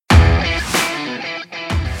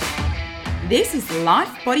This is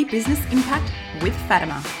Life Body Business Impact with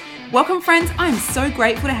Fatima. Welcome friends, I am so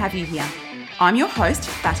grateful to have you here. I'm your host,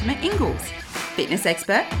 Fatima Ingalls, fitness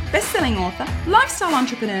expert, best-selling author, lifestyle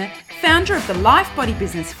entrepreneur, founder of the Life Body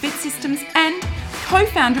Business Fit Systems and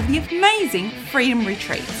co-founder of the amazing Freedom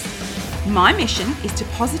Retreats. My mission is to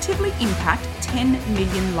positively impact 10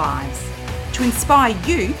 million lives, to inspire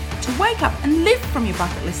you to wake up and live from your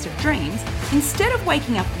bucket list of dreams instead of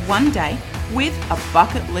waking up one day with a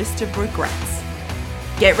bucket list of regrets.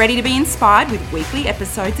 Get ready to be inspired with weekly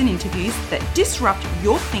episodes and interviews that disrupt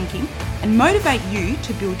your thinking and motivate you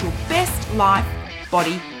to build your best life,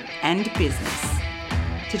 body, and business.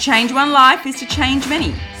 To change one life is to change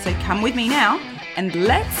many, so come with me now and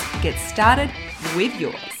let's get started with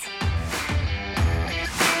yours.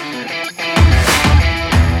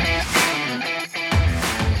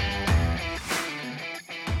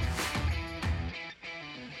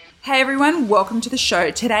 Hey everyone, welcome to the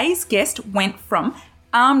show. Today's guest went from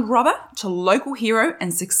armed robber to local hero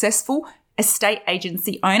and successful estate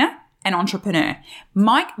agency owner and entrepreneur.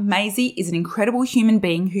 Mike Maisey is an incredible human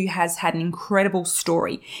being who has had an incredible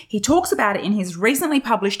story. He talks about it in his recently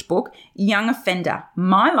published book, Young Offender,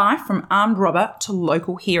 My Life from Armed Robber to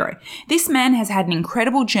Local Hero. This man has had an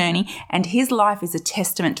incredible journey and his life is a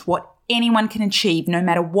testament to what anyone can achieve no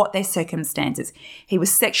matter what their circumstances. He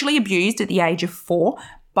was sexually abused at the age of 4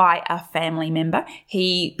 by a family member.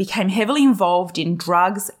 He became heavily involved in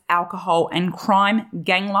drugs, alcohol, and crime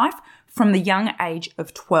gang life from the young age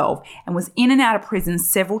of 12 and was in and out of prison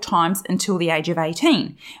several times until the age of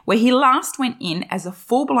 18, where he last went in as a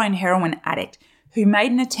full-blown heroin addict who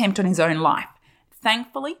made an attempt on his own life.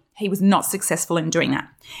 Thankfully, he was not successful in doing that.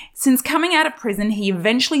 Since coming out of prison, he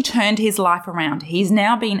eventually turned his life around. He's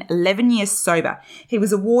now been 11 years sober. He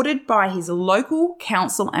was awarded by his local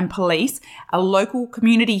council and police a local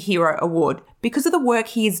community hero award because of the work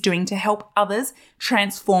he is doing to help others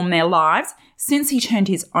transform their lives since he turned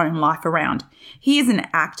his own life around. He is an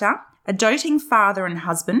actor, a doting father and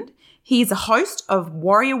husband. He is a host of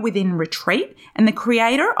Warrior Within Retreat and the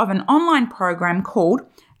creator of an online program called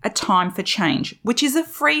A Time for Change, which is a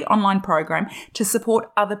free online program to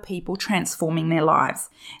support other people transforming their lives.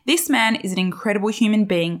 This man is an incredible human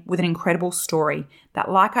being with an incredible story that,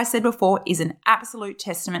 like I said before, is an absolute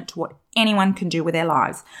testament to what anyone can do with their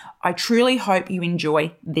lives. I truly hope you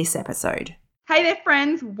enjoy this episode. Hey there,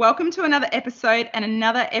 friends. Welcome to another episode and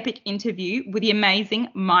another epic interview with the amazing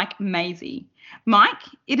Mike Maisey. Mike,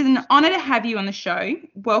 it is an honor to have you on the show.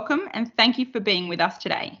 Welcome and thank you for being with us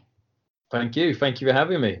today. Thank you. Thank you for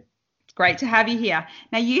having me. It's great to have you here.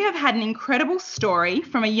 Now, you have had an incredible story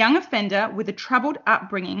from a young offender with a troubled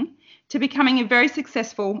upbringing to becoming a very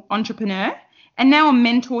successful entrepreneur and now a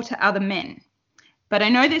mentor to other men. But I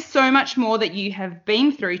know there's so much more that you have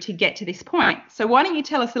been through to get to this point. So why don't you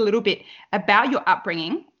tell us a little bit about your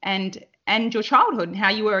upbringing and your childhood and how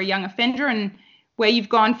you were a young offender and where you've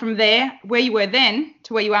gone from there, where you were then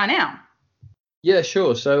to where you are now? Yeah,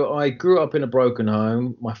 sure. So I grew up in a broken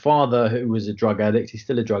home. My father, who was a drug addict, he's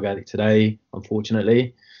still a drug addict today,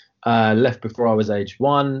 unfortunately, left before I was age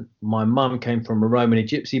 1. My mum came from a Romani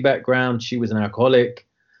gypsy background. She was an alcoholic.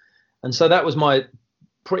 And so that was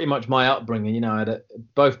pretty much my upbringing. You know, I had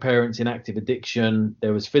both parents in active addiction.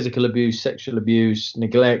 There was physical abuse, sexual abuse,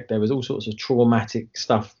 neglect. There was all sorts of traumatic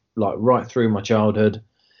stuff like right through my childhood.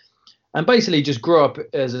 And basically just grew up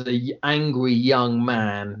as an angry young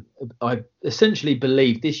man. I essentially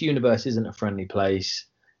believed this universe isn't a friendly place.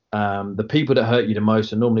 The people that hurt you the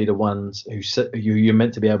most are normally the ones who you're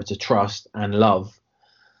meant to be able to trust and love.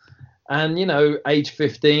 And, you know, age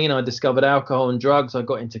 15, I discovered alcohol and drugs. I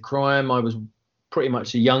got into crime. I was pretty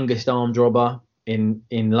much the youngest armed robber in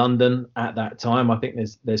London at that time. I think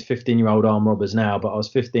there's 15-year-old armed robbers now, but I was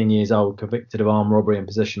 15 years old, convicted of armed robbery and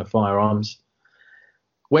possession of firearms.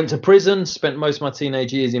 Went to prison, spent most of my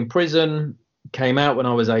teenage years in prison, came out when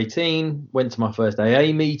I was 18, went to my first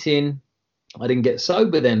AA meeting. I didn't get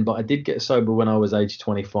sober then, but I did get sober when I was age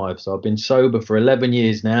 25. So I've been sober for 11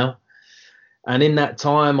 years now. And in that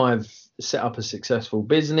time, I've set up a successful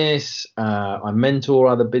business. I mentor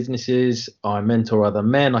other businesses. I mentor other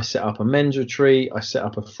men. I set up a men's retreat. I set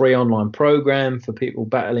up a free online program for people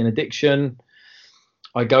battling addiction.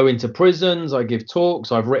 I go into prisons. I give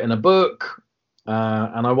talks. I've written a book.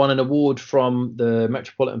 And I won an award from the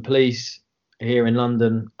Metropolitan Police here in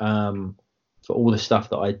London for all the stuff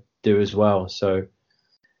that I do as well. So,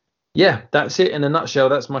 yeah, that's it in a nutshell.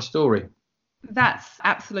 That's my story. That's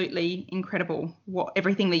absolutely incredible,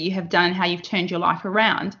 everything that you have done, how you've turned your life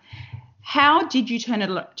around. How did you turn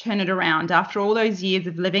it around after all those years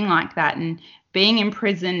of living like that and being in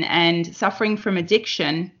prison and suffering from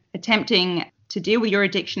addiction, attempting to deal with your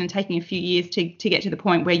addiction and taking a few years to get to the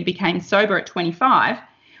point where you became sober at 25.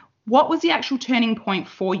 What was the actual turning point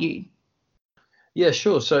for you? Yeah,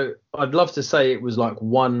 sure. So I'd love to say it was like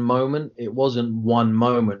one moment. It wasn't one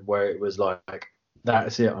moment where it was like,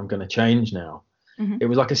 that's it, I'm going to change now. Mm-hmm. It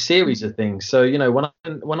was like a series of things. So, you know,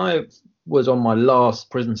 when I was on my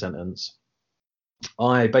last prison sentence,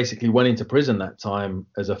 I basically went into prison that time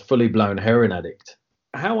as a fully blown heroin addict.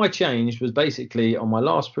 How I changed was basically on my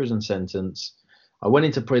last prison sentence, I went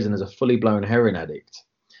into prison as a fully blown heroin addict.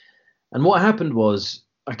 And what happened was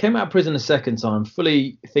I came out of prison a second time,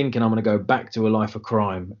 fully thinking I'm going to go back to a life of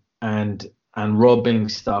crime and robbing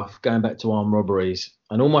stuff, going back to armed robberies.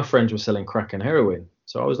 And all my friends were selling crack and heroin.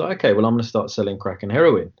 So I was like, okay, well, I'm going to start selling crack and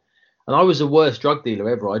heroin. And I was the worst drug dealer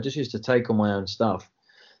ever. I just used to take all my own stuff.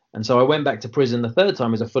 And so I went back to prison the third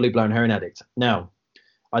time as a fully blown heroin addict. Now,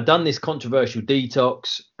 I'd done this controversial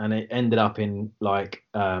detox and it ended up in like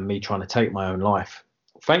me trying to take my own life.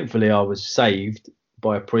 Thankfully, I was saved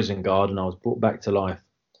by a prison guard and I was brought back to life.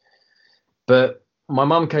 But my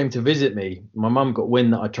mum came to visit me. My mum got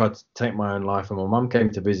wind that I tried to take my own life and my mum came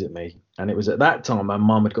to visit me. And it was at that time my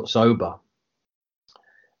mum had got sober.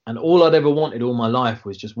 And all I'd ever wanted all my life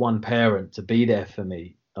was just one parent to be there for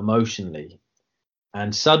me emotionally.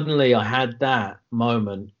 And suddenly I had that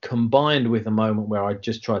moment combined with a moment where I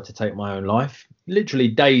just tried to take my own life. Literally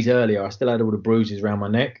days earlier, I still had all the bruises around my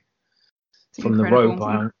neck from the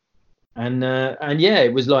rope. And yeah,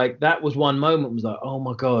 it was like, that was one moment, was like, oh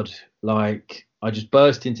my God, like I just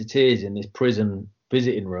burst into tears in this prison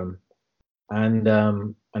visiting room. And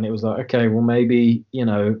it was like, okay, well, maybe, you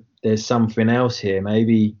know, there's something else here.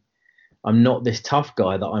 Maybe I'm not this tough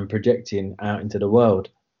guy that I'm projecting out into the world.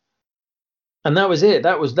 And that was it.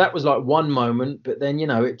 That was like one moment. But then, you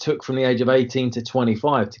know, it took from the age of 18 to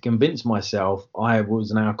 25 to convince myself I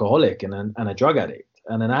was an alcoholic and a drug addict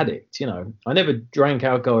and an addict. You know, I never drank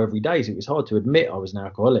alcohol every day, so it was hard to admit I was an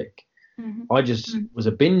alcoholic. Mm-hmm. I just was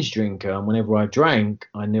a binge drinker. And whenever I drank,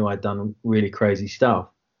 I knew I'd done really crazy stuff.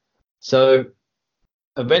 So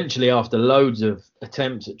eventually, after loads of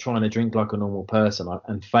attempts at trying to drink like a normal person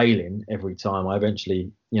and failing every time, I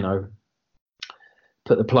eventually, you know,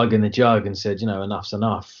 put the plug in the jug and said, you know, enough's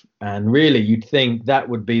enough. And really, you'd think that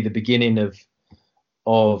would be the beginning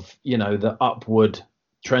of you know, the upward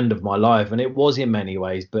trend of my life. And it was in many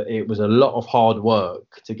ways, but it was a lot of hard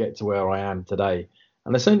work to get to where I am today.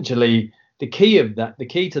 And essentially, the key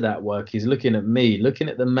to that work is looking at me, looking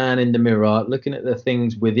at the man in the mirror, looking at the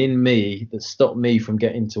things within me that stop me from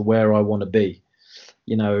getting to where I want to be.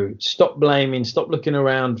 You know, stop blaming, stop looking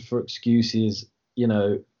around for excuses, you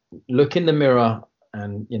know, look in the mirror.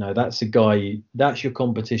 And, you know, that's that's your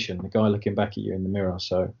competition, the guy looking back at you in the mirror.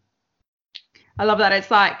 So I love that. It's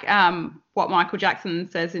like what Michael Jackson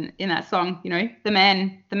says in that song, you know, the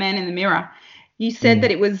man in the mirror. You said that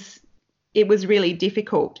it was really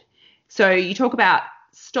difficult. So you talk about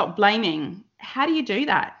stop blaming. How do you do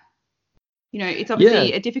that? You know, it's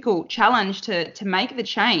obviously a difficult challenge to make the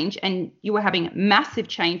change, and you were having massive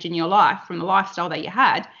change in your life from the lifestyle that you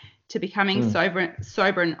had to becoming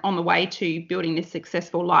sober and on the way to building this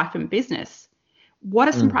successful life and business. What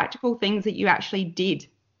are some practical things that you actually did?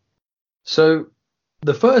 So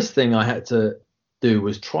the first thing I had to do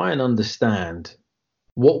was try and understand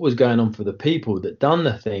what was going on for the people that done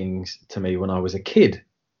the things to me when I was a kid.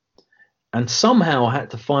 And somehow I had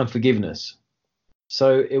to find forgiveness.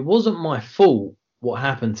 So it wasn't my fault what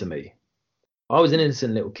happened to me. I was an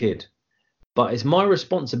innocent little kid. But it's my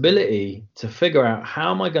responsibility to figure out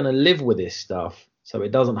how am I going to live with this stuff so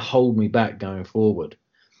it doesn't hold me back going forward.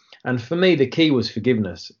 And for me, the key was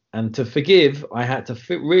forgiveness. And to forgive, I had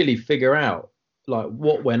to really figure out like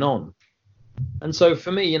what went on. And so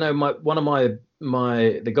for me, you know,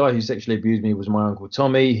 the guy who sexually abused me was my Uncle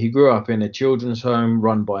Tommy. He grew up in a children's home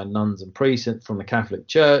run by nuns and priests from the Catholic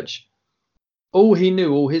Church. All he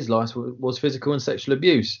knew all his life was physical and sexual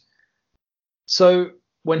abuse. So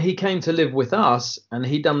when he came to live with us and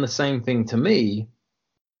he'd done the same thing to me,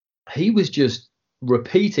 he was just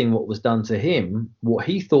repeating what was done to him, what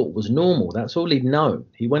he thought was normal. That's all he'd known.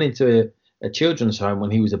 He went into a children's home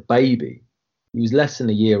when he was a baby. He was less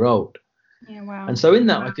than a year old. Yeah, wow. And so in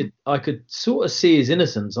that, I could sort of see his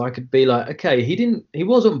innocence. I could be like, okay, he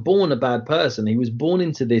wasn't born a bad person. He was born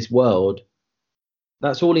into this world.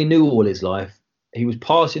 That's all he knew all his life. He was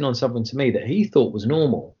passing on something to me that he thought was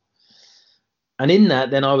normal. And in that,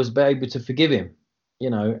 then I was able to forgive him, you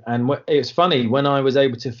know, and it's funny, when I was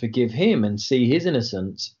able to forgive him and see his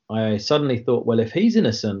innocence, I suddenly thought, well, if he's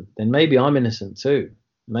innocent, then maybe I'm innocent too.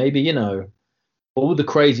 Maybe, you know, all the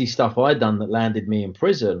crazy stuff I'd done that landed me in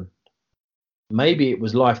prison, maybe it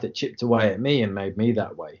was life that chipped away at me and made me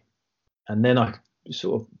that way. And then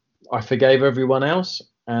I forgave everyone else,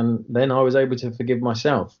 and then I was able to forgive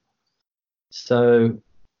myself. So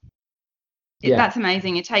yeah. That's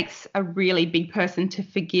amazing. It takes a really big person to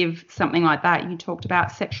forgive something like that. You talked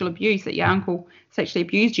about sexual abuse, that your uncle sexually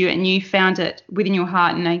abused you, and you found it within your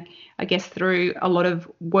heart, and I guess through a lot of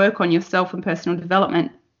work on yourself and personal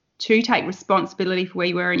development, to take responsibility for where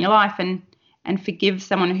you were in your life and forgive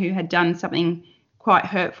someone who had done something quite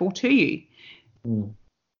hurtful to you.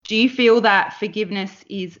 Do you feel that forgiveness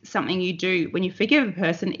is something you do when you forgive a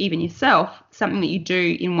person, even yourself, something that you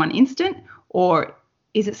do in one instant, or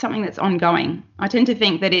is it something that's ongoing? I tend to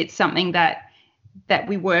think that it's something that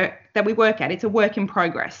we work at. It's a work in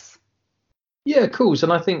progress. Yeah, of course.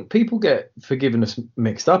 And I think people get forgiveness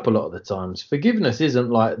mixed up a lot of the times. Forgiveness isn't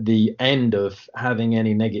like the end of having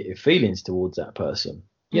any negative feelings towards that person.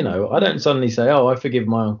 You know, I don't suddenly say, oh, I forgive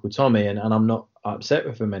my Uncle Tommy and I'm not upset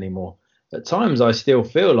with him anymore. At times I still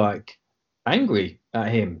feel like angry at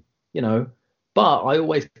him, you know, but I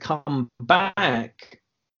always come back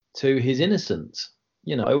to his innocence.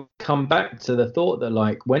 You know, come back to the thought that,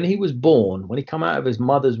 like, when he was born, when he come out of his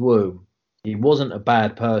mother's womb, he wasn't a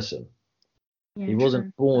bad person. Yeah, he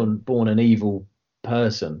wasn't born an evil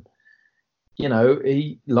person. You know,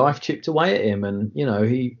 life chipped away at him, and you know,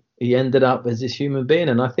 he ended up as this human being.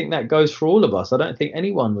 And I think that goes for all of us. I don't think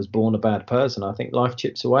anyone was born a bad person. I think life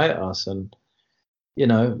chips away at us, and you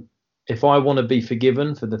know, if I want to be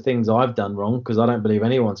forgiven for the things I've done wrong, because I don't believe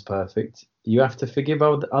anyone's perfect, you have to forgive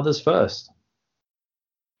others first.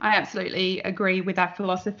 I absolutely agree with that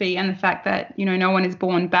philosophy, and the fact that, you know, no one is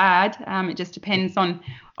born bad. It just depends on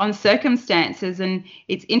circumstances, and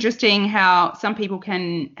it's interesting how some people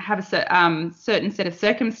can have a certain set of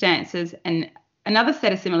circumstances and another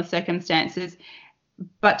set of similar circumstances,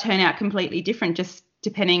 but turn out completely different, just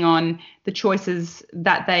depending on the choices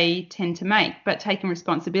that they tend to make. But taking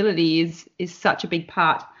responsibility is such a big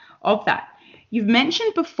part of that. You've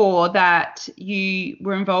mentioned before that you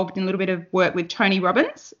were involved in a little bit of work with Tony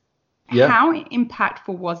Robbins. Yeah. How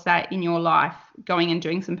impactful was that in your life, going and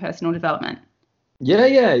doing some personal development? Yeah,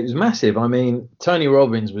 it was massive. I mean, Tony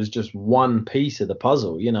Robbins was just one piece of the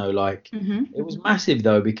puzzle, you know, like It was massive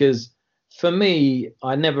though, because for me,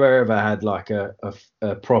 I never ever had like a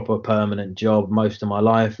proper permanent job most of my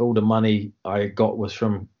life. All the money I got was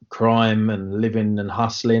from crime and living and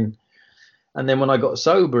hustling. And then when I got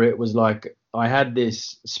sober, it was like I had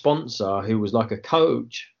this sponsor who was like a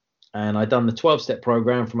coach, and I'd done the 12-step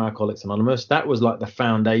program from Alcoholics Anonymous. That was like the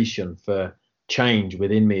foundation for change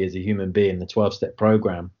within me as a human being, the 12-step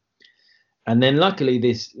program. And then luckily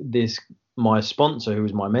this my sponsor, who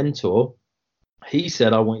was my mentor, he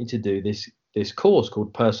said, I want you to do this course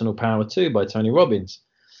called Personal Power 2 by Tony Robbins.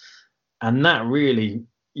 And that really,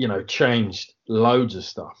 you know, changed loads of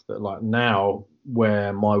stuff. That like now,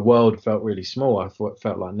 where my world felt really small, I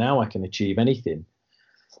felt like now I can achieve anything.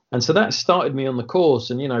 And so that started me on the course.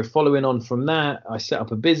 And, you know, following on from that, I set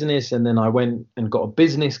up a business, and then I went and got a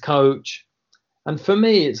business coach. And for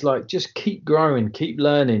me, it's like, just keep growing, keep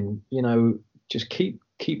learning, you know, just keep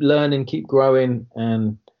learning, keep growing.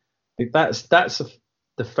 And that's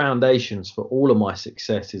the foundations for all of my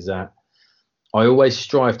success, is that I always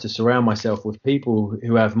strive to surround myself with people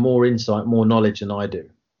who have more insight, more knowledge than I do.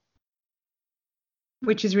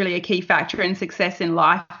 Which is really a key factor in success in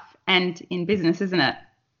life and in business, isn't it?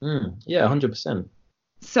 Yeah, 100%.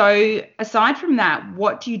 So aside from that,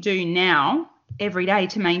 what do you do now every day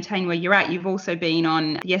to maintain where you're at? You've also been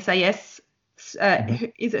on the SAS,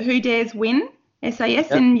 is it Who Dares Win? SAS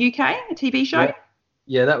in UK, a TV show?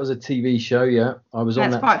 Yeah, that was a TV show, yeah. I was on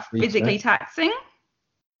that. That's quite physically taxing.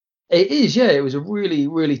 It is, yeah. It was a really,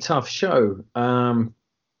 really tough show. And,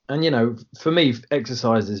 you know, for me,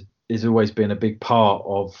 exercise has always been a big part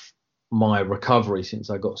of my recovery since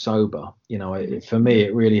I got sober. You know, for me,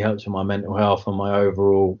 it really helps with my mental health and my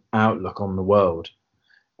overall outlook on the world.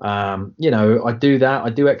 You know, I do that. I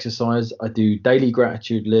do exercise. I do daily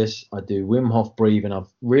gratitude lists. I do Wim Hof breathing.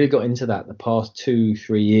 I've really got into that the past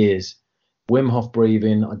 2-3 years. Wim Hof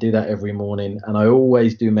breathing, I do that every morning. And I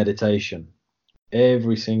always do meditation.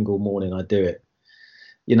 Every single morning I do it.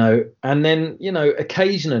 You know, and then, you know,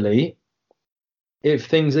 occasionally, if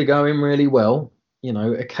things are going really well, you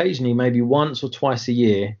know, occasionally, maybe once or twice a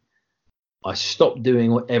year, I stop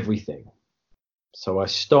doing everything. So I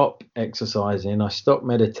stop exercising, I stop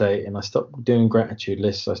meditating, I stop doing gratitude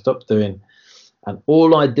lists, I stop doing, and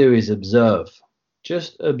all I do is observe,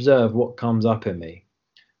 just observe what comes up in me.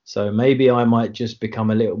 So maybe I might just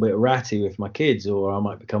become a little bit ratty with my kids, or I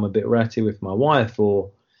might become a bit ratty with my wife,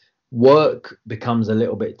 or work becomes a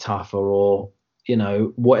little bit tougher, or, you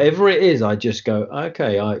know, whatever it is, I just go,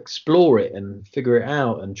 okay, I explore it and figure it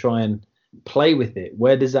out and try and play with it.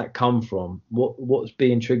 Where does that come from? What's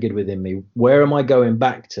being triggered within me? Where am I going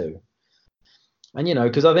back to? And,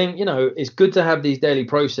 because I think, it's good to have these daily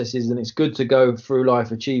processes, and it's good to go through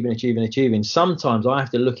life achieving. Sometimes I have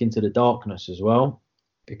to look into the darkness as well,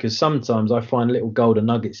 because sometimes I find little golden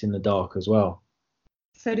nuggets in the dark as well.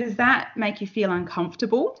 So does that make you feel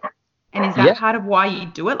uncomfortable? And is that part of why you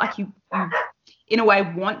do it? Like you in a way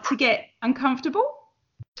want to get uncomfortable?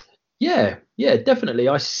 Yeah, definitely.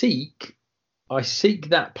 I seek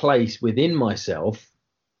that place within myself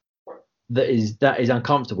that is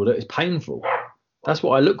uncomfortable, that is painful. That's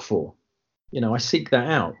what I look for. I seek that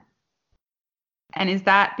out. And is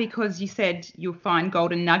that because you said you'll find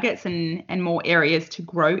golden nuggets and more areas to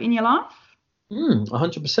grow in your life?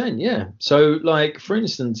 100%, yeah. So, like, for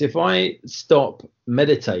instance, if I stop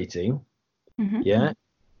meditating,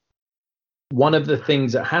 one of the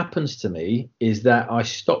things that happens to me is that I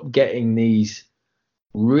stop getting these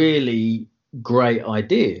really great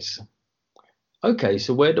ideas. Okay,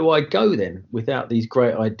 so where do I go then without these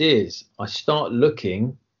great ideas? I start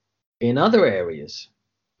looking in other areas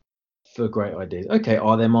for great ideas. Okay,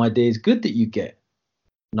 are them ideas good that you get?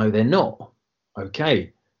 No, they're not.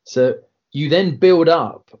 Okay, so you then build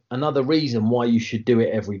up another reason why you should do it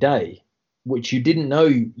every day, which you didn't know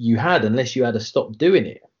you had unless you had to stop doing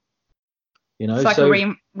it. It's like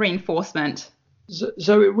a reinforcement.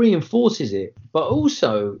 So it reinforces it. But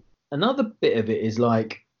also another bit of it is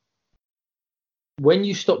like, when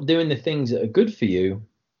you stop doing the things that are good for you,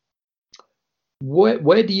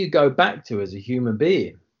 where do you go back to as a human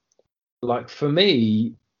being? Like for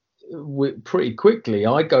me, pretty quickly,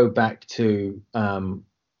 I go back to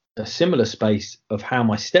a similar space of how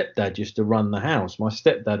my stepdad used to run the house. My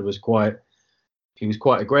stepdad was quite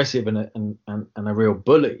aggressive and a real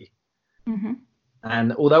bully. Mm-hmm.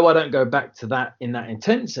 And although I don't go back to that in that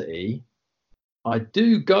intensity,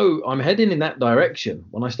 I'm heading in that direction.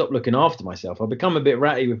 When I stop looking after myself, I become a bit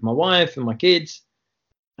ratty with my wife and my kids.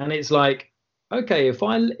 And it's like, okay, if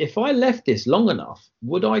I left this long enough,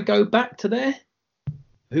 would I go back to there?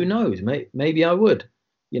 Who knows? Maybe I would.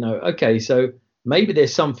 Okay, so maybe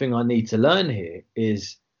there's something I need to learn here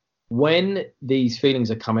is when these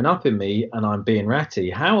feelings are coming up in me and I'm being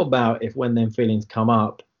ratty, how about if when them feelings come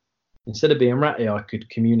up, instead of being ratty, I could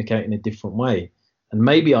communicate in a different way? And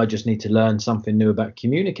maybe I just need to learn something new about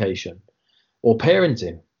communication or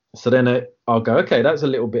parenting. So then I'll go, okay, that's a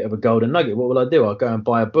little bit of a golden nugget. What will I do? I'll go and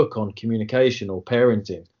buy a book on communication or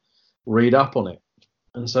parenting, read up on it.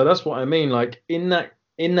 And so that's what I mean. Like in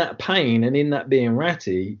that pain and in that being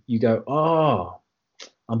ratty, you go, oh,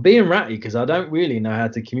 I'm being ratty because I don't really know how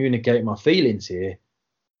to communicate my feelings here.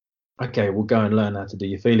 Okay, we'll go and learn how to do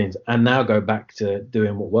your feelings and now go back to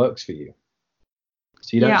doing what works for you.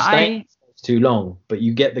 So you don't stay too long, but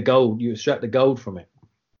you get the gold, you extract the gold from it.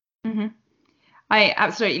 Mm-hmm. I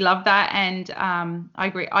absolutely love that. And I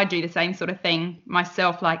agree. I do the same sort of thing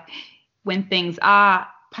myself. Like when things are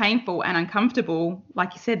painful and uncomfortable,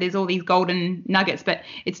 like you said, there's all these golden nuggets, but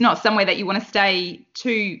it's not somewhere that you want to stay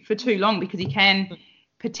for too long, because you can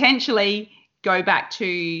potentially go back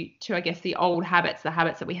to I guess the old habits, the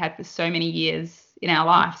habits that we had for so many years in our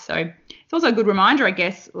life. So it's also a good reminder, I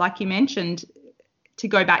guess, like you mentioned, to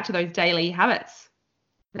go back to those daily habits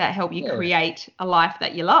that help you create a life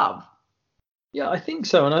that you love. Yeah, I think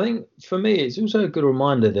so. And I think for me, it's also a good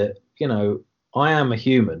reminder that, I am a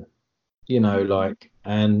human,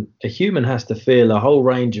 and a human has to feel a whole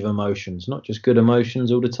range of emotions, not just good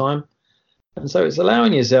emotions all the time. And so it's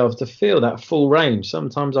allowing yourself to feel that full range.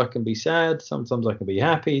 Sometimes I can be sad, sometimes I can be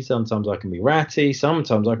happy, sometimes I can be ratty,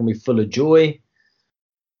 sometimes I can be full of joy.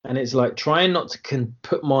 And it's like trying not to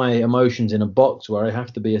put my emotions in a box where I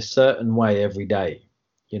have to be a certain way every day,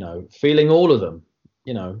 feeling all of them,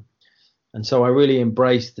 And so I really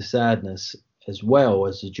embrace the sadness as well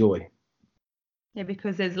as the joy. Yeah,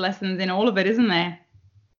 because there's lessons in all of it, isn't there?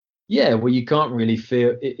 Yeah, well, you can't really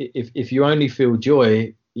feel, if you only feel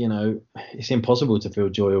joy, it's impossible to feel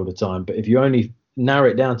joy all the time. But if you only narrow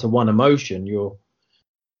it down to one emotion,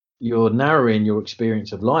 you're narrowing your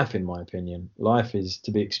experience of life, in my opinion. Life is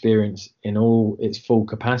to be experienced in all its full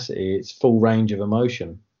capacity, its full range of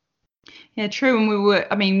emotion. Yeah, true. And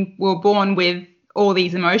we were born with all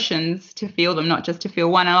these emotions to feel them, not just to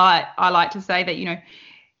feel one. And I like to say that,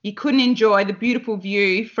 you couldn't enjoy the beautiful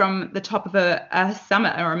view from the top of a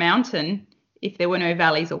summit or a mountain if there were no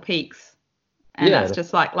valleys or peaks. And that's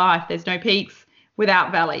just like life. There's no peaks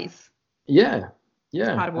without valleys. Yeah.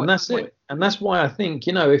 And that's it. And that's why I think,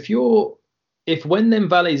 if when them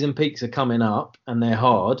valleys and peaks are coming up and they're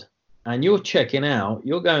hard and you're checking out,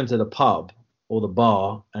 you're going to the pub or the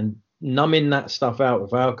bar and numbing that stuff out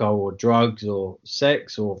with alcohol or drugs or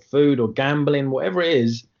sex or food or gambling, whatever it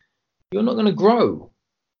is, you're not going to grow.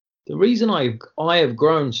 The reason I have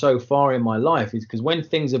grown so far in my life is because when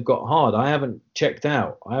things have got hard, I haven't checked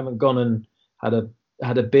out. I haven't gone and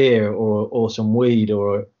had a beer or some weed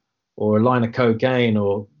or a line of cocaine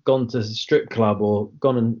or gone to a strip club or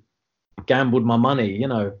gone and gambled my money. You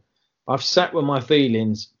know, I've sat with my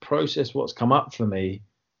feelings, processed what's come up for me,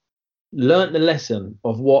 learnt the lesson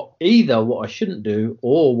of either what I shouldn't do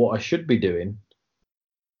or what I should be doing,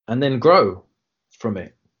 and then grow from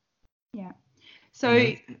it. Yeah.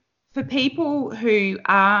 So for people who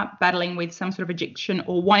are battling with some sort of addiction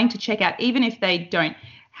or wanting to check out, even if they don't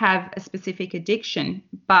have a specific addiction,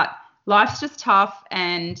 but life's just tough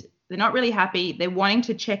and they're not really happy, they're wanting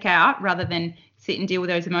to check out rather than sit and deal with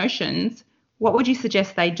those emotions, what would you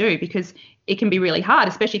suggest they do? Because it can be really hard,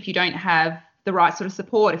 especially if you don't have the right sort of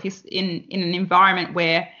support, if you're in an environment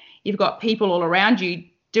where you've got people all around you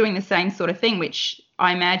doing the same sort of thing, which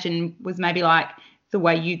I imagine was maybe like the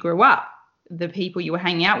way you grew up, the people you were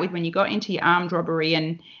hanging out with when you got into your armed robbery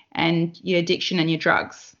and your addiction and your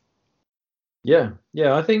drugs. Yeah.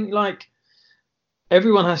 I think like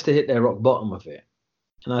everyone has to hit their rock bottom of it.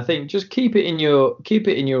 And I think just keep it in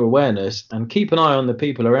your awareness and keep an eye on the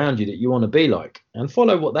people around you that you want to be like and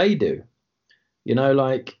follow what they do. You know,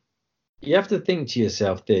 like you have to think to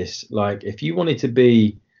yourself this, like if you wanted to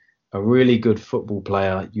be a really good football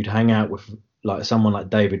player, you'd hang out with like someone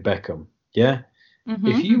like David Beckham. Yeah. Mm-hmm.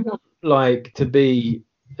 If you want like to be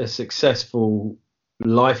a successful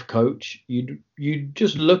life coach, you'd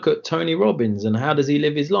just look at Tony Robbins and how does he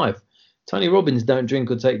live his life. Tony Robbins don't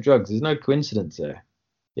drink or take drugs. There's no coincidence there.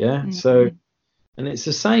 Yeah. Mm-hmm. So, and it's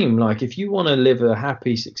the same. Like if you want to live a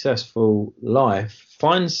happy, successful life,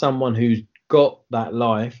 find someone who's got that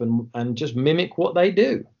life and just mimic what they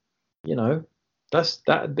do. You know,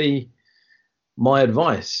 that'd be my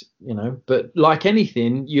advice, you know. But like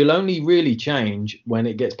anything, you'll only really change when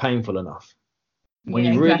it gets painful enough. When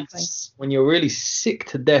you're really sick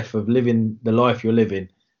to death of living the life you're living,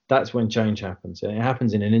 that's when change happens. And it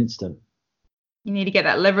happens in an instant. You need to get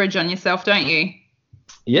that leverage on yourself, don't you?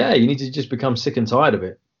 Yeah, you need to just become sick and tired of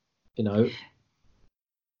it, you know.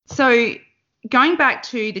 So going back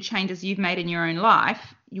to the changes you've made in your own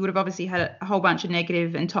life, you would have obviously had a whole bunch of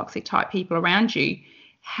negative and toxic type people around you.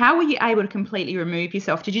 How were you able to completely remove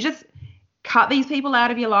yourself? Did you just cut these people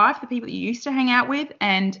out of your life, the people that you used to hang out with,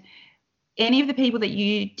 and any of the people that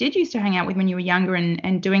you did used to hang out with when you were younger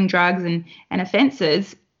and doing drugs and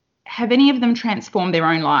offences, have any of them transformed their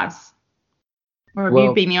own lives? Or have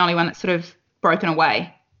you been the only one that's sort of broken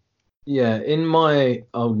away? Yeah, in my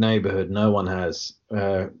old neighbourhood, no one has.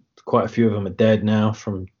 Quite a few of them are dead now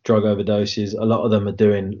from drug overdoses. A lot of them are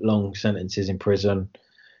doing long sentences in prison.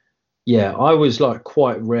 Yeah, I was like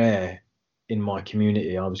quite rare in my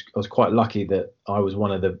community. I was quite lucky that I was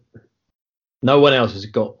one of the. No one else has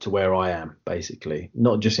got to where I am, basically.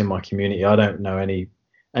 Not just in my community. I don't know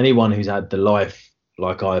anyone who's had the life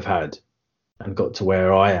like I've had and got to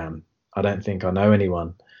where I am. I don't think I know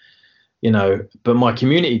anyone, you know. But my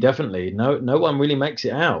community definitely. No one really makes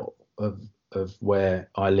it out of where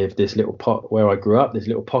I live. This little where I grew up. This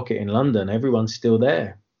little pocket in London. Everyone's still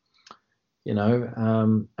there, you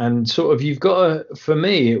know. And sort of you've got to. For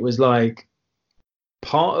me, it was like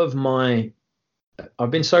part of my.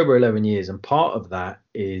 I've been sober 11 years, and part of that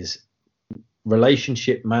is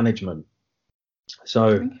relationship management.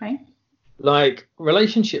 So, like,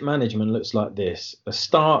 relationship management looks like this: a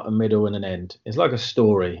start, a middle, and an end. It's like a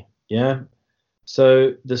story, yeah?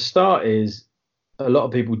 So the start is a lot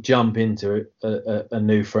of people jump into a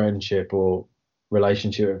new friendship or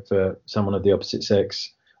relationship for someone of the opposite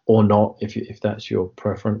sex, or not, if that's your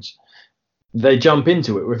preference. They jump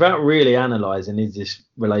into it without really analysing, is this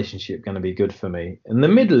relationship going to be good for me? And the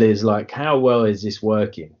middle is like, how well is this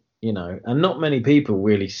working? You know, and not many people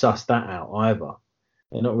really suss that out either.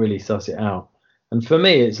 They're not really suss it out. And for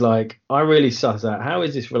me, it's like, I really suss out, how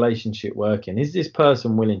is this relationship working? Is this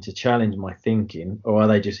person willing to challenge my thinking, or are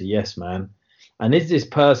they just a yes man? And is this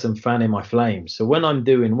person fanning my flames? So when I'm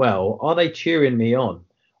doing well, are they cheering me on?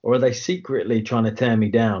 Or are they secretly trying to tear me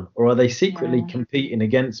down? Or are they secretly competing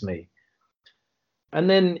against me? And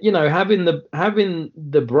then, you know, having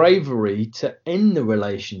the bravery to end the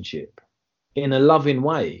relationship in a loving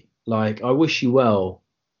way. Like, I wish you well.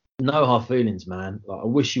 No hard feelings, man. Like, I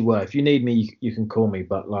wish you well. If you need me, you can call me.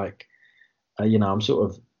 But like, you know,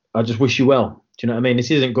 I just wish you well. Do you know what I mean? This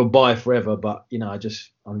isn't goodbye forever, but you know,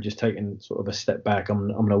 I'm just taking sort of a step back. I'm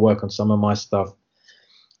going to work on some of my stuff.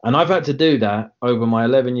 And I've had to do that over my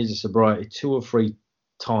 11 years of sobriety 2 or 3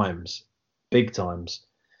 times, big times.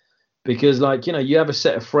 Because, like, you have a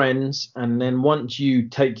set of friends, and then once you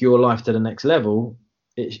take your life to the next level,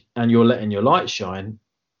 and you're letting your light shine,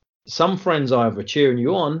 some friends are either cheering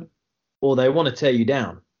you on or they want to tear you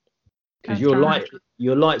down because That's right.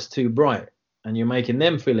 your light's too bright and you're making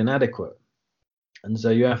them feel inadequate. And so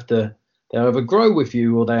they either grow with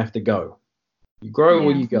you or they have to go. You grow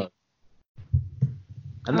or Yeah. you go.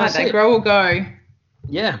 And I like that's that. it. Grow or go.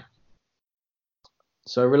 Yeah.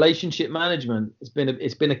 So relationship management, it's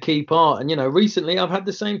been a key part. And recently I've had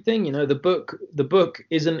the same thing. The book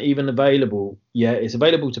isn't even available yet. It's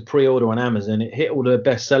available to pre-order on Amazon. It hit all the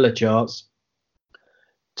bestseller charts.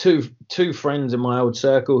 Two friends in my old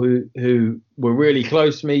circle who were really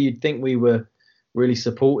close to me, you'd think we were really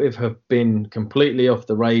supportive, have been completely off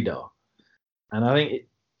the radar. And I think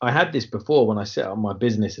I had this before when I set up my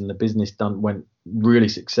business, and the business went really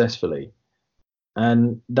successfully.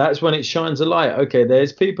 And that's when it shines a light. Okay,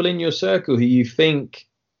 there's people in your circle who you think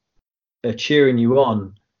are cheering you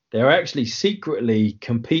on. They're actually secretly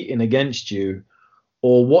competing against you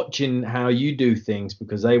or watching how you do things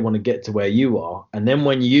because they want to get to where you are. And then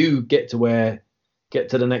when you get to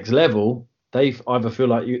the next level, they either feel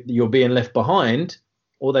like you're being left behind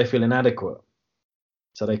or they feel inadequate.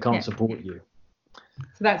 So they can't support you.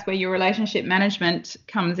 So that's where your relationship management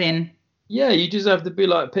comes in. Yeah, you just have to be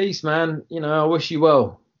like, peace, man. I wish you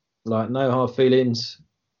well. Like, no hard feelings,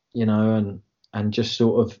 and just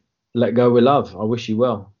sort of let go with love. I wish you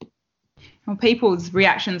well. Well, people's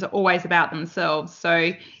reactions are always about themselves.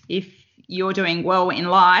 So if you're doing well in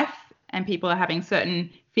life and people are having certain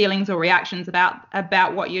feelings or reactions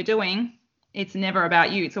about what you're doing, it's never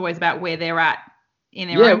about you. It's always about where they're at in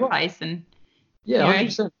their own place. And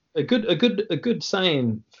 100%. A good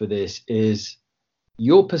saying for this is,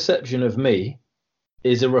 your perception of me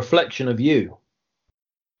is a reflection of you.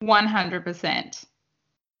 100%.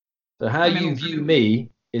 So how you view me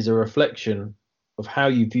is a reflection of how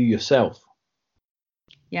you view yourself.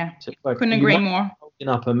 Yeah, So couldn't agree more. Holding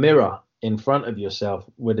up a mirror in front of yourself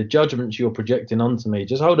with the judgments you're projecting onto me.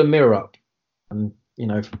 Just hold a mirror up, and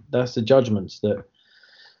that's the judgments that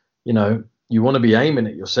you want to be aiming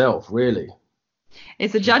at yourself. Really,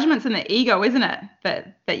 it's the judgments and the ego, isn't it,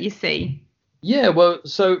 that you see? Yeah, well,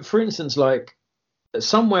 so for instance, like at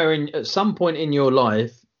some point in your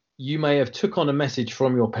life, you may have took on a message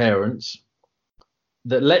from your parents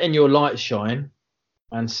that letting your light shine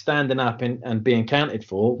and standing up and being counted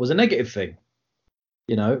for was a negative thing.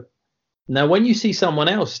 Now when you see someone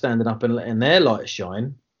else standing up and letting their light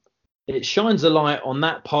shine, it shines a light on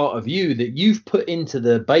that part of you that you've put into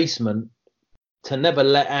the basement to never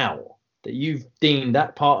let out, that you've deemed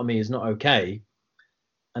that part of me is not okay.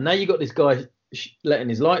 And now you got this guy letting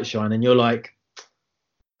his light shine, and you're like,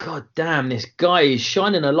 God damn, this guy is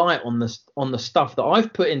shining a light on the stuff that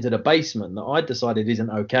I've put into the basement that I decided isn't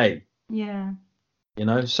okay. Yeah.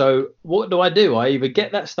 So what do? I either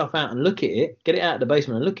get that stuff out and look at it, get it out of the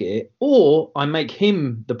basement and look at it, or I make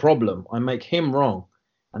him the problem. I make him wrong.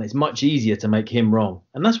 And it's much easier to make him wrong.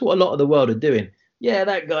 And that's what a lot of the world are doing. Yeah,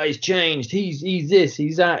 that guy's changed. He's this,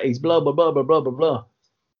 he's that, he's blah, blah, blah, blah, blah, blah, blah.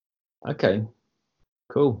 Okay,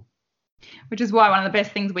 cool. Which is why one of the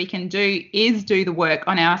best things we can do is do the work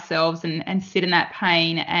on ourselves and sit in that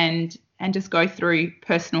pain and just go through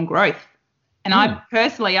personal growth. And I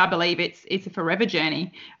believe it's a forever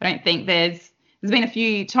journey. I don't think there's been a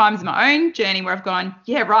few times in my own journey where I've gone,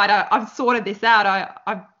 yeah, right, I've sorted this out.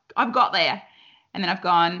 I've got there. And then I've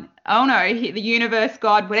gone, oh no, the universe,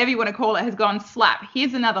 God, whatever you want to call it, has gone slap.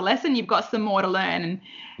 Here's another lesson. You've got some more to learn.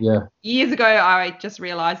 And years ago, I just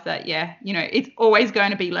realized that, it's always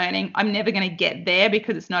going to be learning. I'm never going to get there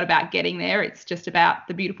because it's not about getting there. It's just about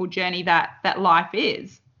the beautiful journey that life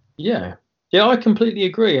is. Yeah. Yeah, I completely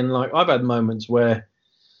agree. And like, I've had moments where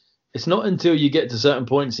it's not until you get to certain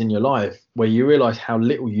points in your life where you realize how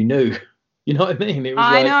little you knew. You know what I mean?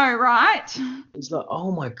 I know, right? It's like,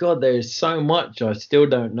 oh my God, there is so much I still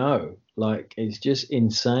don't know. Like, it's just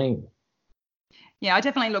insane. Yeah, I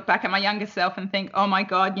definitely look back at my younger self and think, oh my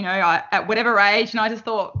God, at whatever age, and I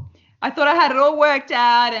thought I had it all worked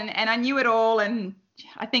out and I knew it all. And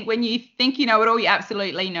I think when you think you know it all, you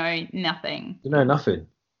absolutely know nothing. You know nothing.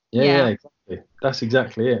 Yeah, exactly. That's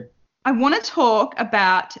exactly it. I want to talk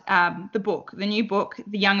about the new book,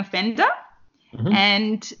 The Young Offender. Mm-hmm.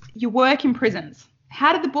 And your work in prisons.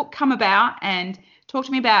 How did the book come about? And talk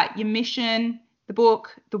to me about your mission, the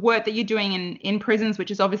book, the work that you're doing in prisons,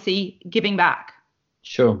 which is obviously giving back.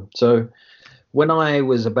 Sure. So when I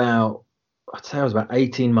was about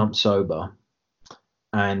 18 months sober,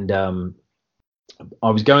 and I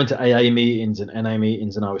was going to AA meetings and NA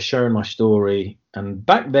meetings, and I was sharing my story. And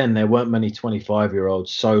back then there weren't many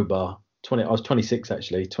 25-year-olds sober 20. I was 26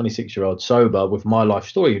 actually, 26-year-old sober with my life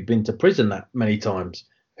story. Who'd been to prison that many times,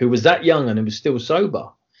 who was that young and who was still sober.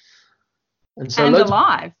 And so And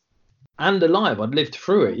alive. And alive. I'd lived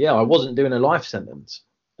through it. Yeah, I wasn't doing a life sentence.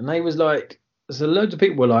 And they was like, so loads of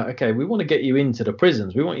people were like, okay, we want to get you into the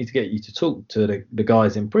prisons. We want you to get you to talk to the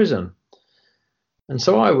guys in prison. And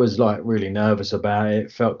so I was like really nervous about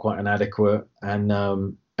it, felt quite inadequate. And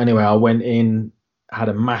anyway, I went in, had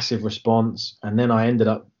a massive response. And then I ended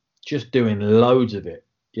up just doing loads of it.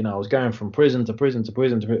 You know, I was going from prison to prison to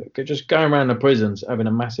prison to just going around the prisons, having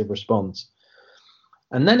a massive response.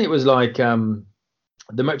 And then it was like,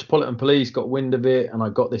 the Metropolitan Police got wind of it, and I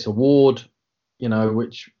got this award, you know,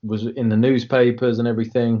 which was in the newspapers and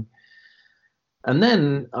everything. And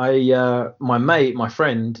then my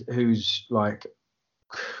friend, who's like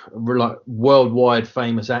worldwide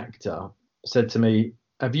famous actor, said to me,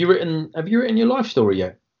 "Have you written your life story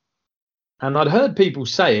yet?" And I'd heard people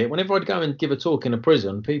say it whenever I'd go and give a talk in a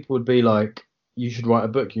prison. People would be like, "You should write a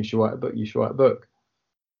book. You should write a book. You should write a book."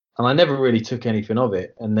 And I never really took anything of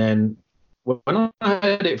it. And then when I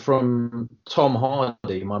heard it from Tom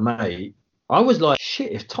Hardy, my mate, I was like,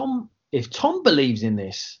 shit, if Tom believes in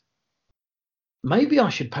this, maybe I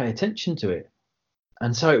should pay attention to it.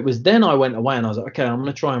 And so it was then I went away and I was like, okay, I'm going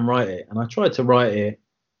to try and write it. And I tried to write it.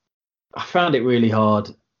 I found it really hard.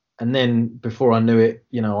 And then before I knew it,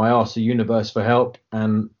 you know, I asked the universe for help,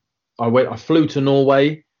 and I flew to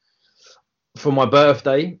Norway for my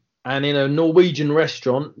birthday. And in a Norwegian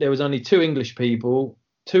restaurant, there was only two English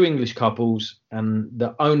couples, and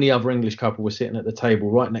the only other English couple was sitting at the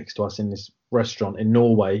table right next to us in this restaurant in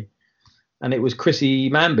Norway. And it was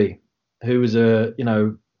Chrissy Manby, who was a, you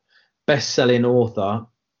know, best-selling author.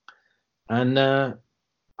 And I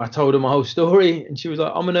told her my whole story, and she was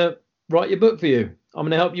like, I'm going to write your book for you. I'm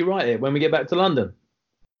going to help you write it when we get back to London.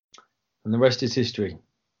 And the rest is history.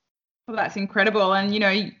 Well, that's incredible. And, you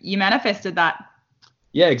know, you manifested that.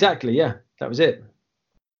 Yeah, exactly. Yeah, that was it.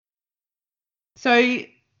 So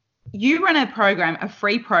you run a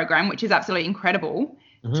free program, which is absolutely incredible,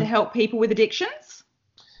 to help people with addictions.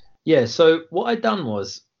 Yeah. So what I'd done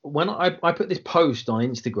was, when I put this post on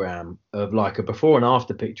Instagram of like a before and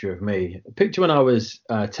after picture of me, a picture when I was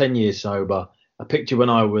 10 years sober, a picture when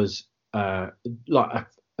I was about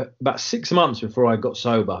 6 months before I got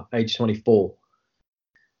sober, age 24.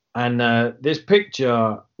 And this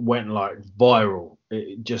picture went like viral.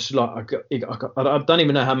 It just like I don't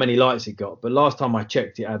even know how many likes it got, but last time I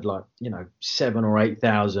checked, it had like, you know, 7,000 or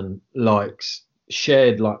 8,000 likes,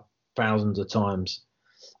 shared like thousands of times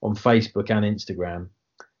on Facebook and Instagram.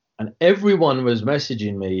 And everyone was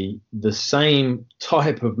messaging me the same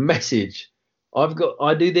type of message.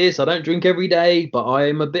 I do this, I don't drink every day, but I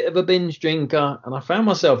am a bit of a binge drinker. And I found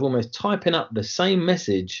myself almost typing up the same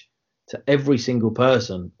message to every single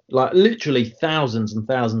person, like literally thousands and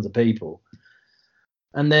thousands of people.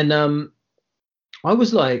 And then I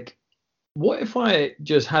was like, what if I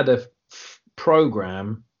just had a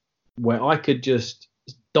program where I could just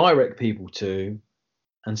direct people to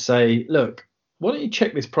and say, look, why don't you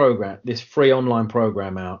check this program, this free online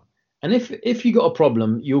program out? And if you got a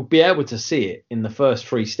problem, you'll be able to see it in the first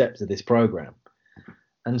 3 steps of this program.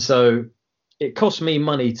 And so it cost me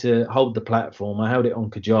money to hold the platform. I held it on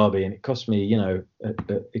Kajabi, and it cost me, you know,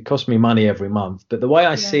 it cost me money every month. But the way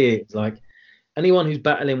I see it is like, anyone who's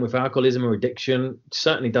battling with alcoholism or addiction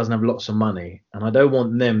certainly doesn't have lots of money. And I don't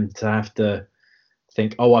want them to have to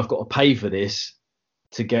think, oh, I've got to pay for this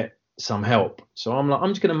to get some help. So I'm like, I'm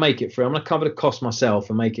just going to make it free. I'm going to cover the cost myself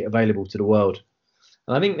and make it available to the world.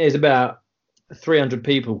 And I think there's about 300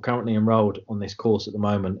 people currently enrolled on this course at the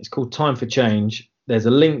moment. It's called Time for Change. There's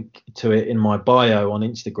a link to it in my bio on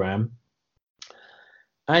Instagram.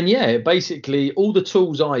 And yeah, basically all the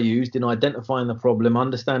tools I used in identifying the problem,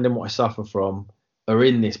 understanding what I suffer from, are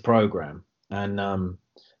in this program. And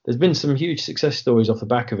there's been some huge success stories off the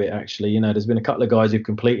back of it, actually. You know, there's been a couple of guys who've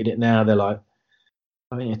completed it now. They're like,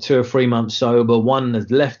 I think 2 or 3 months sober. One has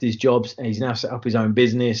left his jobs and he's now set up his own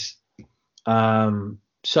business.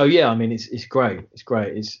 So yeah, I mean, it's great. It's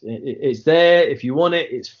great. It's there if you want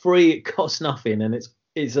it. It's free. It costs nothing, and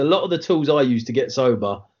it's a lot of the tools I use to get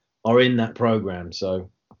sober are in that program.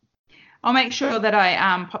 So I'll make sure that I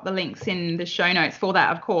pop the links in the show notes for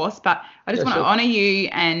that, of course. But I just want to honour you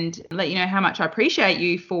and let you know how much I appreciate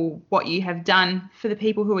you for what you have done for the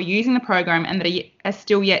people who are using the program and that are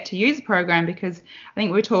still yet to use the program, because I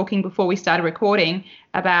think we were talking before we started recording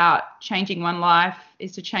about changing one life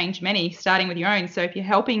is to change many, starting with your own. So if you're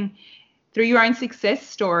helping through your own success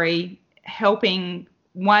story, helping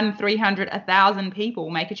 1, 300, 1,000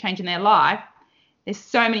 people make a change in their life, there's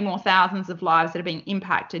so many more thousands of lives that are being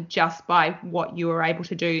impacted just by what you were able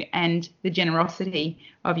to do and the generosity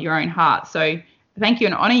of your own heart. So thank you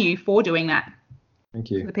and honor you for doing that.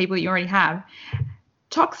 Thank you. For the people that you already have.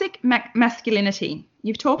 Toxic masculinity.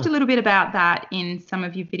 You've talked a little bit about that in some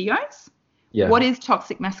of your videos. Yeah. What is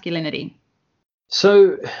toxic masculinity?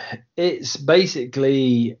 So it's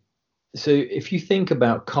basically, so if you think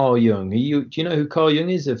about Carl Jung, do you know who Carl Jung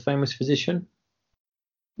is, a famous physician?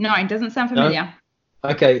 No, it doesn't sound familiar.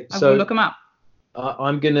 No? Okay, I so will look them up.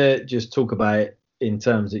 I'm going to just talk about it in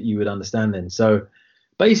terms that you would understand then. So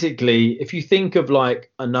basically, if you think of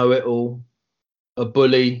like a know-it-all, a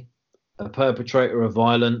bully, a perpetrator of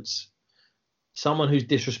violence, someone who's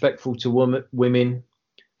disrespectful to women,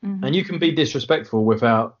 and you can be disrespectful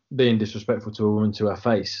without being disrespectful to a woman to her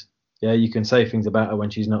face. Yeah, you can say things about her when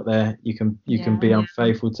she's not there. You can be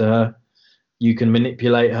unfaithful to her. You can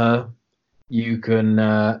manipulate her. You can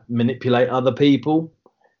manipulate other people.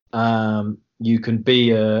 You can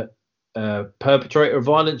be a perpetrator of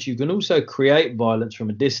violence. You can also create violence from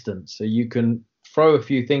a distance. So you can throw a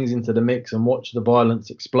few things into the mix and watch the violence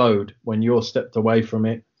explode when you're stepped away from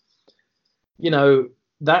it. You know,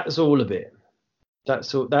 that's all of it.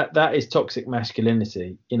 That's all. That is toxic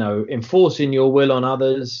masculinity. You know, enforcing your will on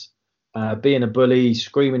others, being a bully,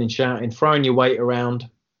 screaming and shouting, throwing your weight around.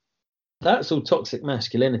 That's all toxic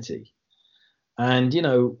masculinity. And, you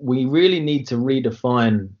know, we really need to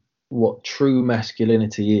redefine what true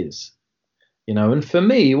masculinity is. You know, and for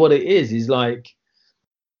me, what it is like,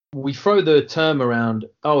 we throw the term around,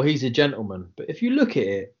 oh, he's a gentleman. But if you look at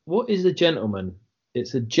it, what is a gentleman?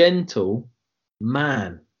 It's a gentle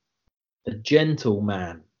man. A gentle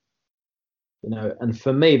man. You know, and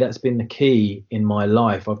for me, that's been the key in my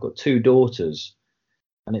life. I've got 2 daughters,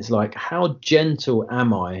 and it's like, how gentle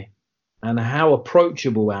am I and how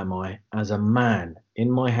approachable am I as a man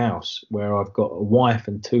in my house where I've got a wife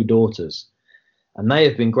and 2 daughters? And they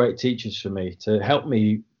have been great teachers for me to help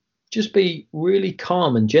me just be really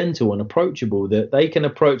calm and gentle and approachable, that they can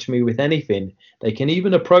approach me with anything. They can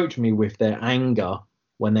even approach me with their anger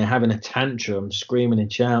when they're having a tantrum, screaming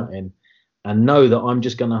and shouting, and know that I'm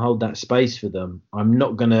just going to hold that space for them. I'm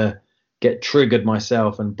not going to get triggered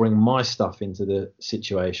myself and bring my stuff into the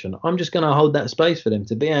situation. I'm just going to hold that space for them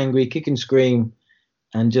to be angry, kick and scream,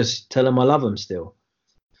 and just tell them I love them still.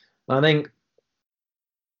 I think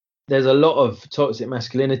there's a lot of toxic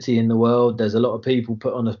masculinity in the world. There's a lot of people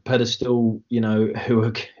put on a pedestal, you know, who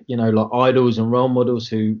are, you know, like idols and role models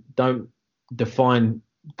who don't define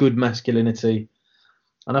good masculinity.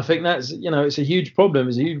 And I think that's, you know, it's a huge problem.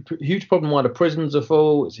 It's a huge problem why the prisons are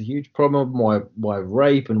full. It's a huge problem why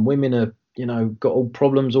rape and women are, you know, got all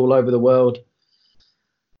problems all over the world.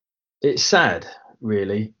 It's sad,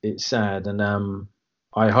 really. It's sad. And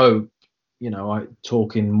I hope, you know,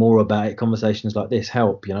 talking more about it, conversations like this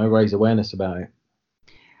help, you know, raise awareness about it.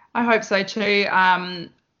 I hope so too. I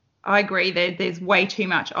agree that there's way too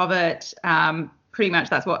much of it. Pretty much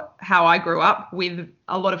that's how I grew up, with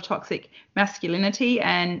a lot of toxic masculinity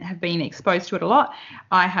and have been exposed to it a lot.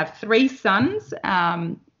 I have 3 sons,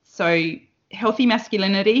 so healthy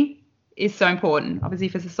masculinity is so important, obviously,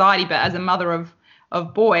 for society, but as a mother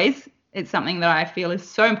of boys, it's something that I feel is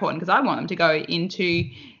so important because I want them to go into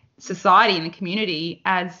society and the community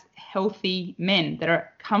as healthy men that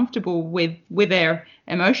are comfortable with their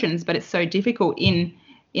emotions, but it's so difficult in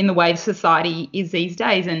the way society is these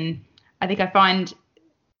days. And I think I find,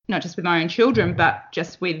 not just with my own children, but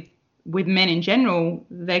just with men in general,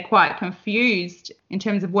 they're quite confused in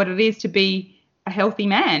terms of what it is to be a healthy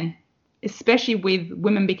man, especially with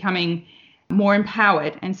women becoming more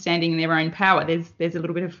empowered and standing in their own power. There's a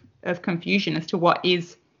little bit of confusion as to what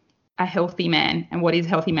is a healthy man and what is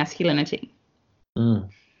healthy masculinity.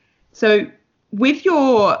 So with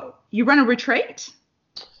you run a retreat?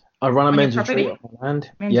 I run a men's retreat on my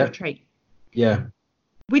land. Men's retreat. Yeah.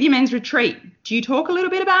 With your men's retreat, do you talk a little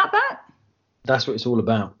bit about that? That's what it's all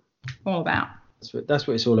about. All about. That's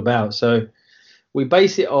what it's all about. So we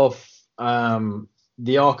base it off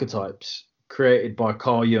the archetypes created by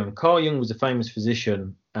Carl Jung. Carl Jung was a famous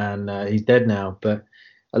physician, and he's dead now, but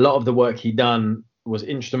a lot of the work he done was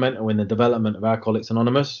instrumental in the development of Alcoholics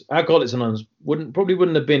Anonymous. Alcoholics Anonymous probably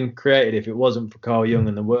wouldn't have been created if it wasn't for Carl Jung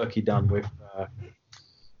and the work he done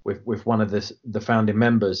with one of the founding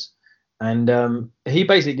members. And he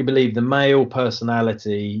basically believed the male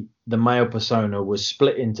personality, the male persona, was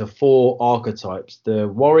split into 4 archetypes: the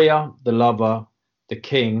warrior, the lover, the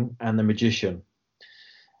king, and the magician.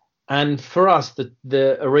 And for us,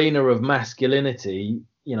 the arena of masculinity,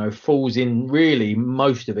 you know, falls in really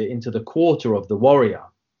most of it into the quarter of the warrior.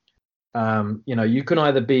 You know, you can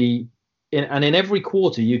either be in every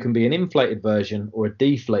quarter, you can be an inflated version or a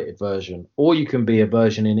deflated version, or you can be a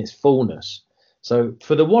version in its fullness. So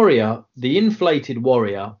for the warrior, the inflated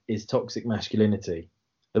warrior is toxic masculinity,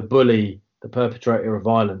 the bully, the perpetrator of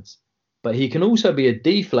violence. But he can also be a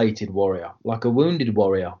deflated warrior, like a wounded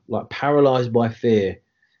warrior, like paralyzed by fear.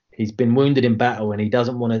 He's been wounded in battle and he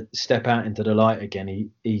doesn't want to step out into the light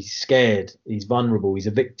again. He's scared. He's vulnerable. He's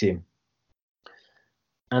a victim.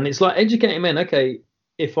 And it's like educating men. Okay,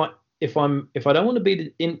 if I don't want to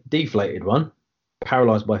be the deflated one,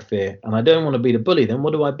 paralyzed by fear, and I don't want to be the bully, then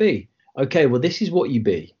what do I be? Okay, well, this is what you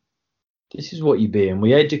be. This is what you be. And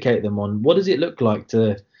we educate them on what does it look like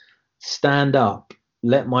to stand up,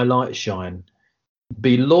 let my light shine,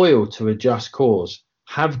 be loyal to a just cause,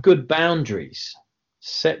 have good boundaries,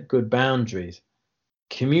 set good boundaries,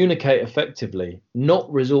 communicate effectively,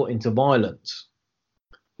 not resorting to violence.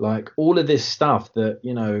 Like all of this stuff that,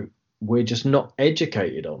 we're just not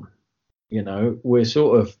educated on. We're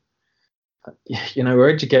sort of, we're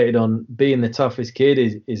educated on being the toughest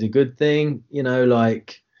kid is a good thing,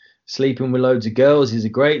 like sleeping with loads of girls is a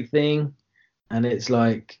great thing. And it's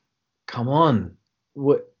like, come on,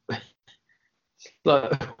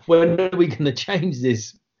 like, when are we going to change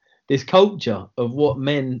this culture of what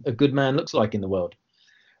a good man looks like in the world?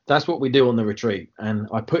 That's what we do on the retreat. And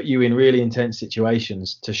I put you in really intense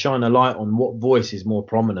situations to shine a light on what voice is more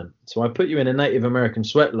prominent. So I put you in a Native American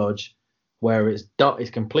sweat lodge where it's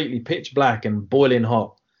completely pitch black and boiling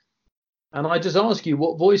hot. And I just ask you,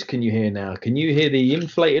 what voice can you hear now? Can you hear the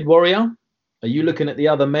inflated warrior? Are you looking at the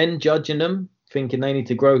other men, judging them, thinking they need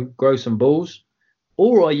to grow some balls?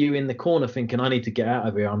 Or are you in the corner thinking, I need to get out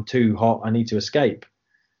of here, I'm too hot, I need to escape?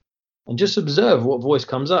 And just observe what voice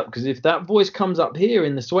comes up, because if that voice comes up here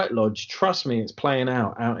in the sweat lodge, trust me, it's playing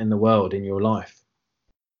out in the world, in your life.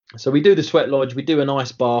 So we do the sweat lodge, we do an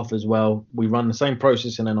ice bath as well. We run the same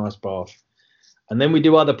process in an ice bath. And then we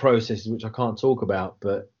do other processes, which I can't talk about,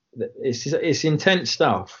 but it's intense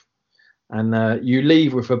stuff. And you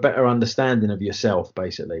leave with a better understanding of yourself,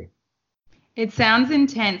 basically. It sounds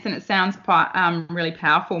intense and it sounds really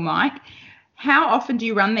powerful, Mike. How often do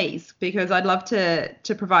you run these? Because I'd love to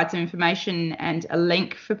provide some information and a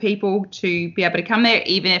link for people to be able to come there,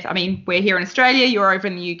 even if, we're here in Australia, you're over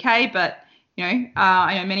in the UK, but,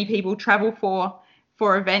 I know many people travel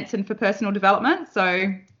for events and for personal development.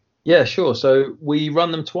 So. Yeah, sure. So we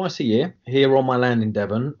run them twice a year here on my land in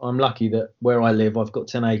Devon. I'm lucky that where I live, I've got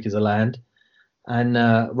 10 acres of land and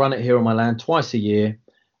run it here on my land twice a year.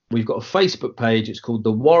 We've got a Facebook page. It's called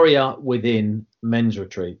The Warrior Within Men's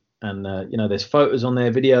Retreat. And, there's photos on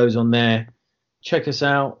there, videos on there. Check us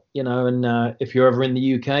out, and if you're ever in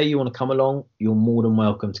the UK, you want to come along, you're more than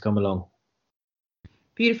welcome to come along.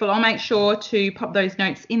 Beautiful. I'll make sure to pop those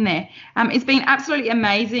notes in there. It's been absolutely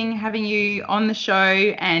amazing having you on the show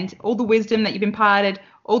and all the wisdom that you've imparted,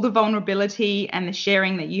 all the vulnerability and the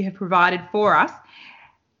sharing that you have provided for us.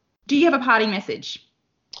 Do you have a parting message?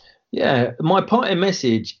 Yeah, my parting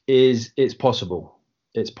message is it's possible.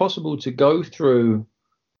 It's possible to go through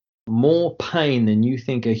more pain than you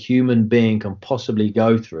think a human being can possibly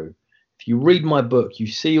go through. If you read my book, you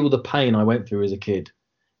see all the pain I went through as a kid.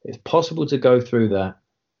 It's possible to go through that,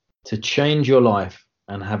 to change your life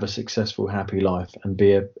and have a successful, happy life and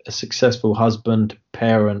be a successful husband,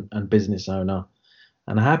 parent and business owner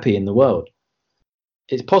and happy in the world.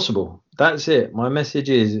 It's possible. That's it. My message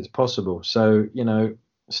is it's possible. So,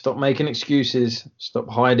 stop making excuses, stop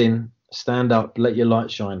hiding, stand up, let your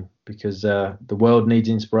light shine, because the world needs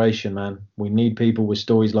inspiration, man. We need people with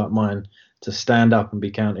stories like mine to stand up and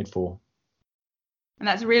be counted for. And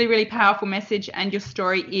that's a really, really powerful message. And your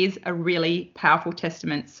story is a really powerful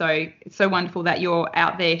testament. So it's so wonderful that you're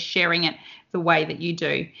out there sharing it the way that you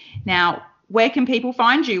do. Now, where can people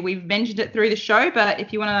find you? We've mentioned it through the show, but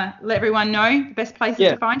if you want to let everyone know the best places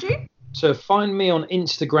to find you. So find me on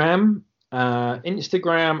Instagram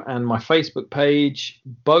and my Facebook page.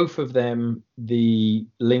 Both of them, the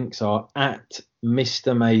links are at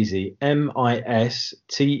Mr. Maisey,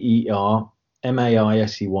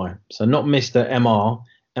 MisterMaisey. So not Mr. MR,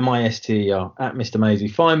 MISTER, at Mr.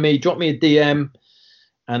 Maisey. Find me, drop me a DM,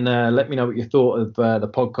 and let me know what you thought of the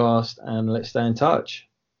podcast, and let's stay in touch.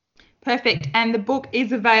 Perfect. And the book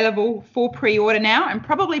is available for pre-order now, and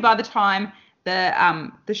probably by the time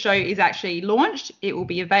the show is actually launched, it will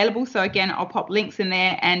be available. So again, I'll pop links in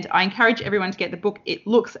there, and I encourage everyone to get the book. It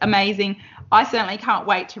looks amazing. I certainly can't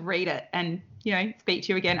wait to read it and speak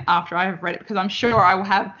to you again after I have read it, because I'm sure I will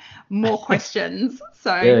have more questions.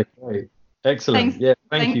 So yeah, great, excellent.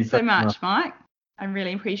 Thank you so much, Mike. I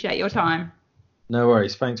really appreciate your time. No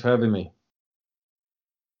worries. Thanks for having me.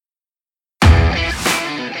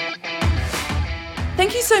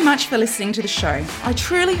 Thank you so much for listening to the show. I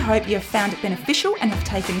truly hope you have found it beneficial and have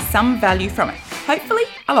taken some value from it. Hopefully,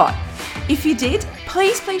 a lot. If you did,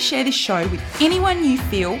 please share this show with anyone you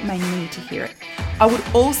feel may need to hear it. I would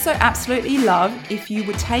also absolutely love if you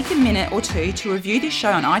would take a minute or two to review this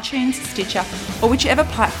show on iTunes, Stitcher, or whichever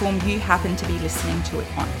platform you happen to be listening to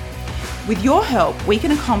it on. With your help, we can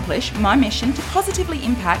accomplish my mission to positively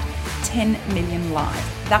impact 10 million lives.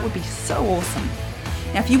 That would be so awesome.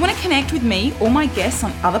 Now, if you want to connect with me or my guests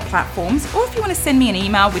on other platforms, or if you want to send me an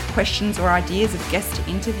email with questions or ideas of guests to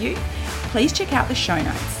interview, please check out the show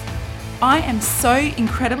notes. I am so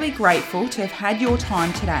incredibly grateful to have had your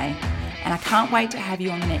time today, and I can't wait to have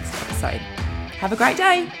you on the next episode. Have a great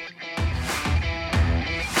day.